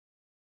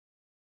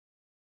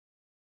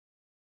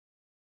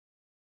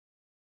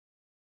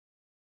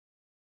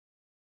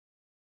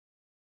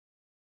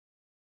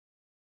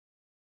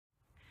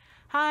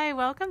Hi,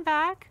 welcome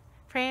back.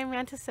 Praying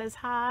Mantis says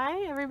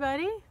hi,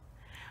 everybody.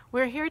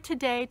 We're here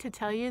today to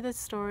tell you the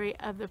story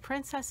of the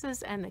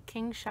princesses and the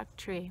Kingshuk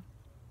tree.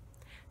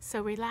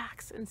 So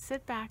relax and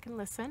sit back and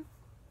listen.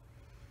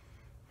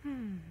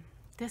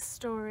 This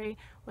story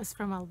was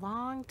from a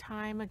long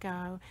time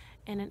ago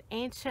in an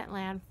ancient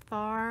land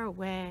far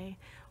away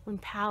when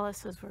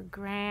palaces were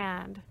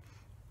grand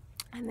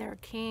and there were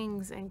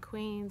kings and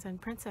queens and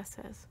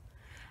princesses.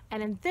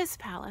 And in this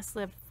palace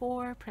lived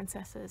 4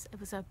 princesses. It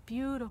was a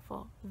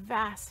beautiful,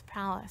 vast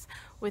palace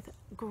with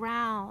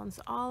grounds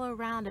all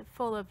around it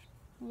full of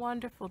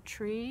wonderful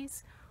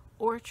trees,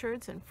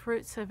 orchards and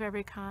fruits of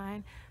every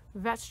kind,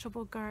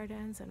 vegetable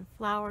gardens and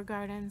flower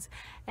gardens,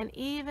 and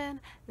even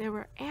there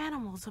were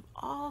animals of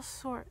all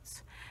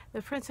sorts.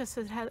 The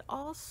princesses had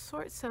all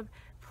sorts of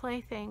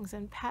playthings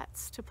and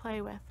pets to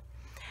play with.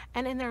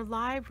 And in their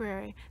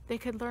library, they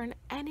could learn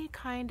any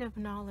kind of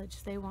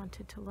knowledge they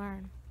wanted to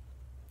learn.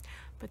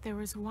 But there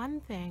was one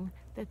thing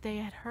that they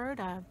had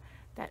heard of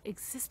that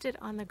existed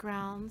on the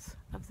grounds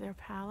of their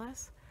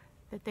palace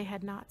that they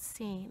had not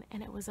seen,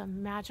 and it was a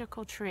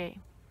magical tree.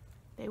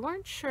 They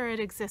weren't sure it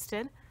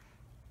existed,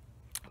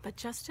 but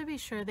just to be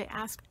sure, they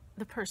asked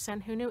the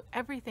person who knew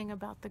everything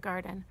about the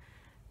garden,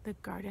 the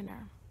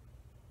gardener.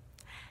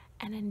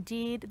 And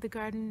indeed, the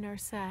gardener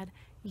said,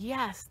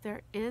 yes,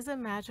 there is a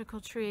magical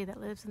tree that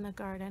lives in the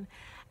garden,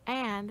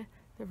 and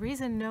the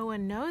reason no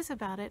one knows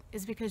about it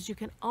is because you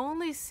can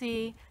only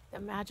see the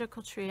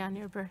magical tree on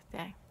your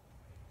birthday.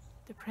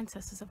 The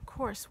princesses, of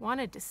course,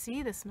 wanted to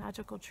see this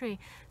magical tree,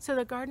 so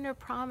the gardener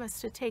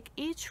promised to take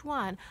each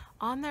one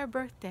on their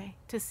birthday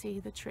to see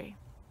the tree.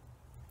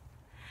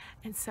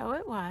 And so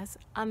it was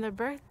on the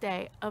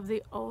birthday of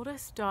the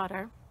oldest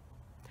daughter,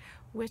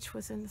 which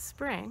was in the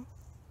spring,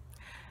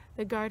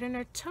 the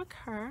gardener took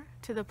her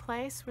to the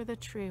place where the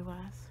tree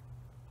was.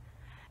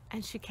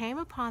 And she came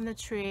upon the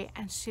tree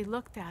and she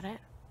looked at it,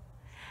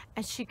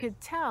 and she could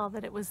tell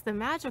that it was the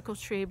magical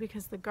tree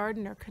because the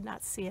gardener could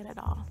not see it at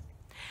all.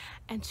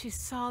 And she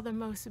saw the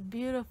most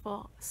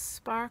beautiful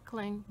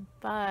sparkling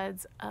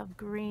buds of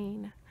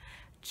green,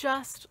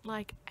 just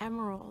like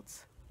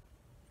emeralds.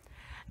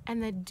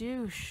 And the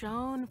dew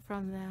shone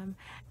from them,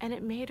 and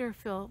it made her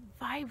feel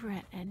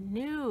vibrant and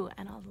new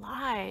and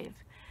alive,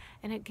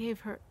 and it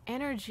gave her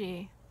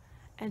energy,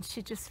 and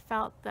she just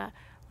felt the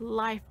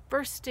life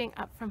bursting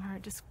up from her.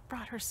 It just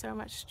brought her so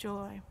much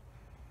joy.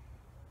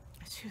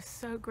 She was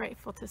so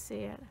grateful to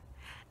see it.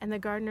 And the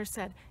gardener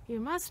said, you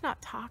must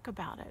not talk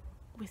about it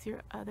with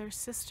your other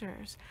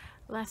sisters,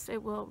 lest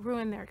it will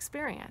ruin their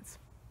experience.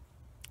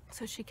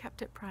 So she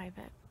kept it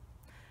private.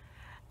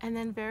 And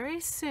then very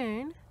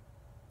soon,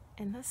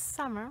 in the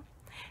summer,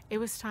 it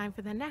was time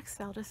for the next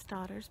eldest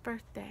daughter's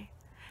birthday.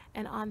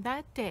 And on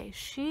that day,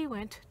 she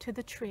went to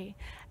the tree,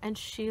 and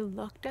she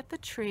looked at the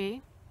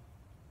tree,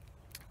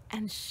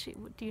 and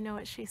do you know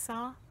what she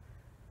saw?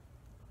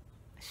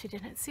 She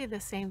didn't see the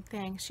same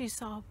thing. She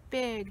saw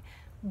big,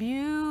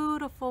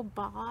 beautiful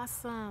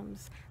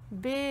blossoms,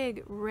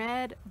 big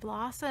red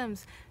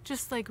blossoms,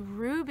 just like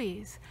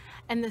rubies.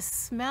 And the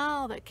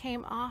smell that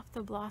came off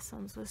the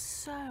blossoms was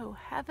so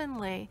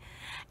heavenly.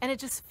 And it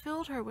just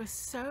filled her with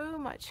so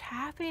much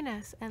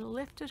happiness and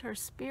lifted her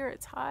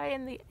spirits high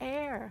in the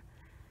air.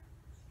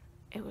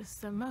 It was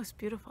the most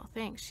beautiful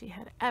thing she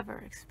had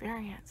ever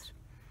experienced.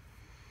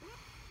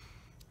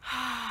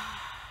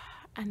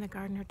 And the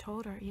gardener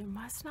told her, you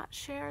must not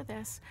share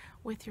this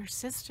with your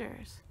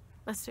sisters,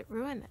 lest it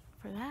ruin it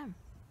for them.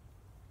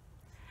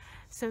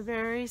 So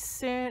very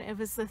soon, it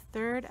was the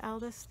 3rd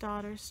eldest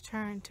daughter's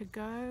turn to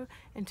go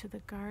into the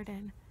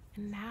garden.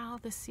 And now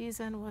the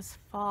season was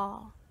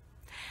fall.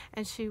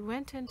 And she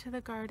went into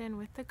the garden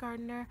with the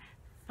gardener,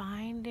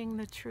 finding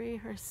the tree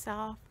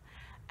herself.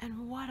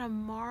 And what a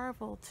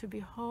marvel to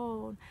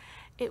behold.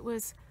 It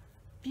was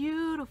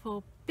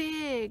beautiful,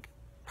 big,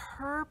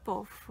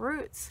 purple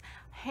fruits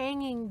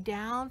hanging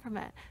down from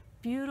it,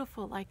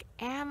 beautiful like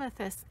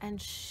amethyst and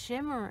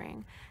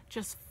shimmering,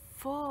 just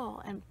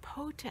full and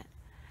potent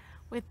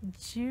with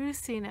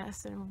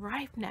juiciness and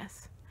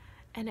ripeness.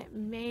 And it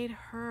made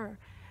her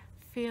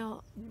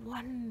feel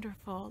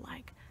wonderful,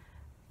 like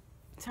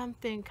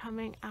something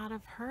coming out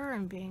of her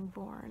and being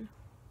born.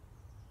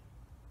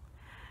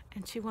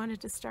 And she wanted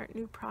to start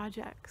new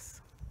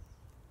projects,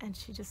 and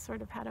she just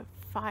sort of had a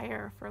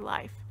fire for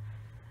life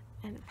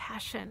and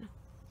passion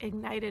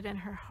ignited in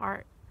her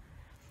heart.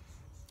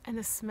 And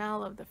the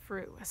smell of the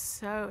fruit was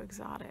so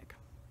exotic.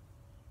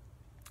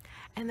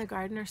 And the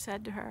gardener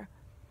said to her,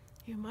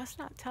 you must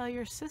not tell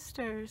your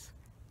sisters,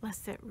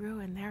 lest it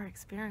ruin their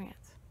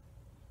experience.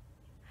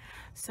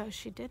 So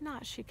she did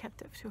not. She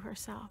kept it to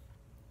herself.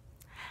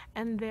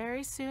 And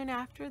very soon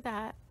after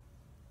that,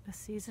 the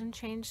season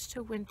changed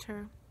to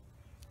winter,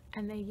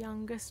 and the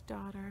youngest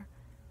daughter,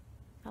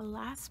 the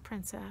last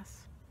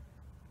princess,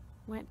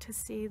 went to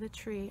see the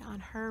tree on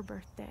her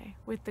birthday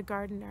with the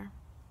gardener.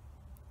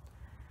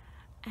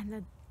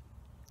 And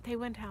they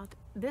went out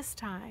this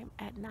time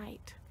at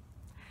night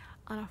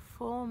on a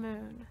full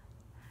moon.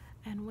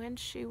 And when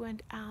she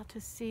went out to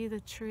see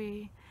the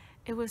tree,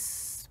 it was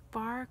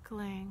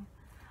sparkling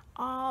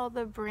all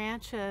the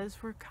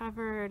branches were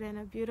covered in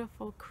a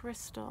beautiful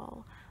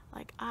crystal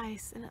like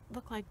ice, and it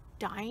looked like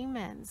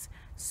diamonds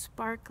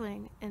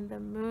sparkling in the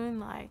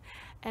moonlight,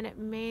 and it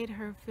made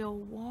her feel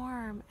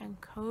warm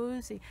and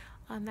cozy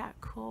on that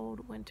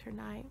cold winter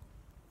night.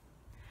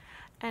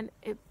 And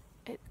it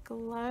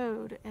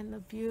glowed in the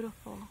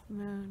beautiful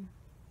moon.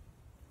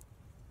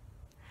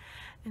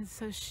 And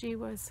so she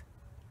was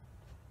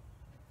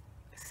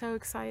so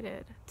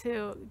excited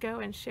to go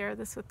and share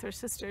this with her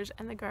sisters,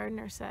 and the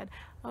gardener said,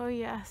 "Oh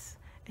yes,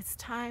 it's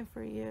time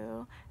for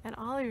you and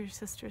all your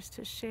sisters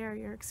to share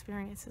your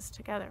experiences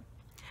together."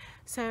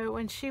 So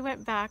when she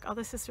went back, all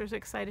the sisters were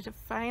excited to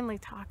finally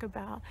talk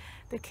about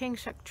the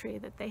Kingshuk tree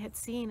that they had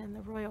seen in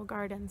the royal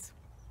gardens.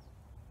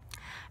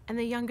 And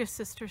the youngest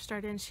sister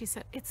started, and she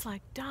said, "It's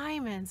like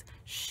diamonds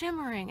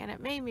shimmering, and it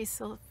made me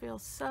feel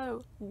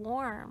so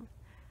warm."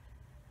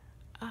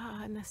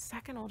 And the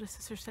second oldest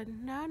sister said,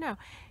 no,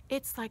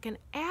 it's like an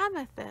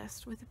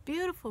amethyst with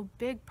beautiful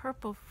big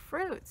purple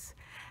fruits,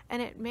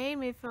 and it made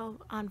me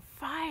feel on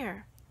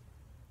fire.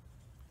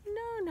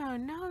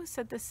 No,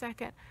 said the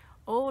second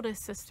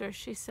oldest sister.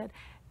 She said,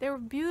 there were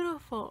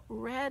beautiful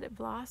red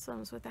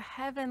blossoms with a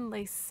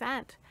heavenly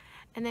scent,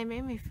 and they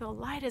made me feel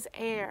light as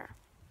air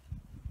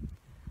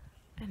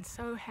and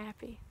so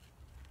happy.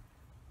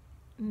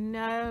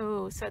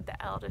 "No," said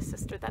the eldest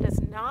sister, "that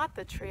is not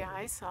the tree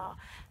I saw.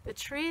 The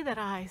tree that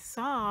I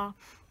saw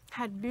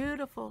had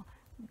beautiful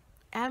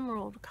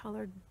emerald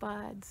colored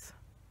buds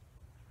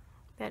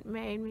that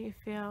made me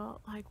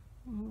feel like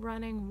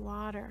running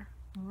water,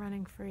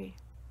 running free."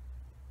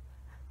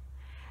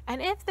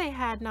 And if they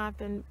had not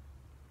been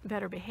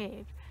better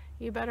behaved,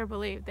 you better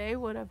believe they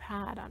would have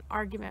had an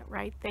argument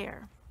right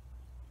there.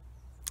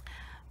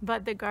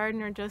 But the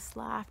gardener just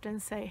laughed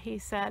and he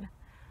said,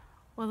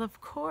 "Well,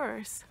 of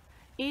course,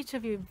 each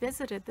of you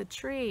visited the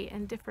tree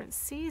in different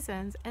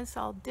seasons and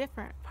saw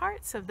different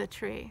parts of the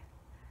tree.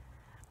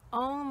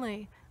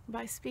 Only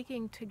by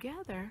speaking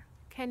together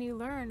can you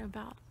learn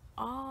about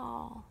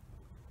all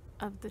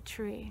of the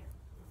tree.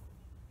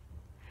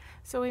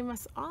 So we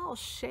must all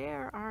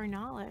share our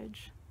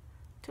knowledge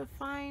to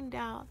find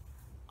out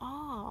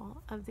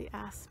all of the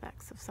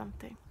aspects of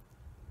something,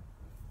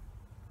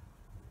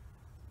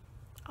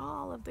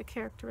 all of the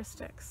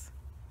characteristics."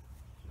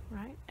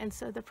 Right? And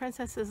so the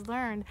princesses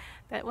learned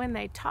that when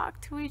they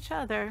talked to each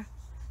other,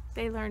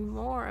 they learned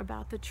more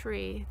about the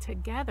tree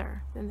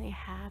together than they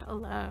had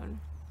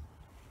alone.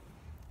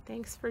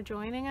 Thanks for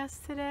joining us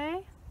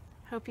today.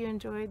 Hope you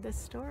enjoyed this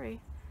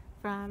story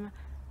from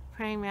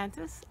Praying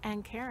Mantis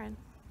and Karen.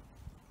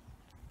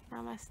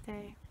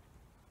 Namaste.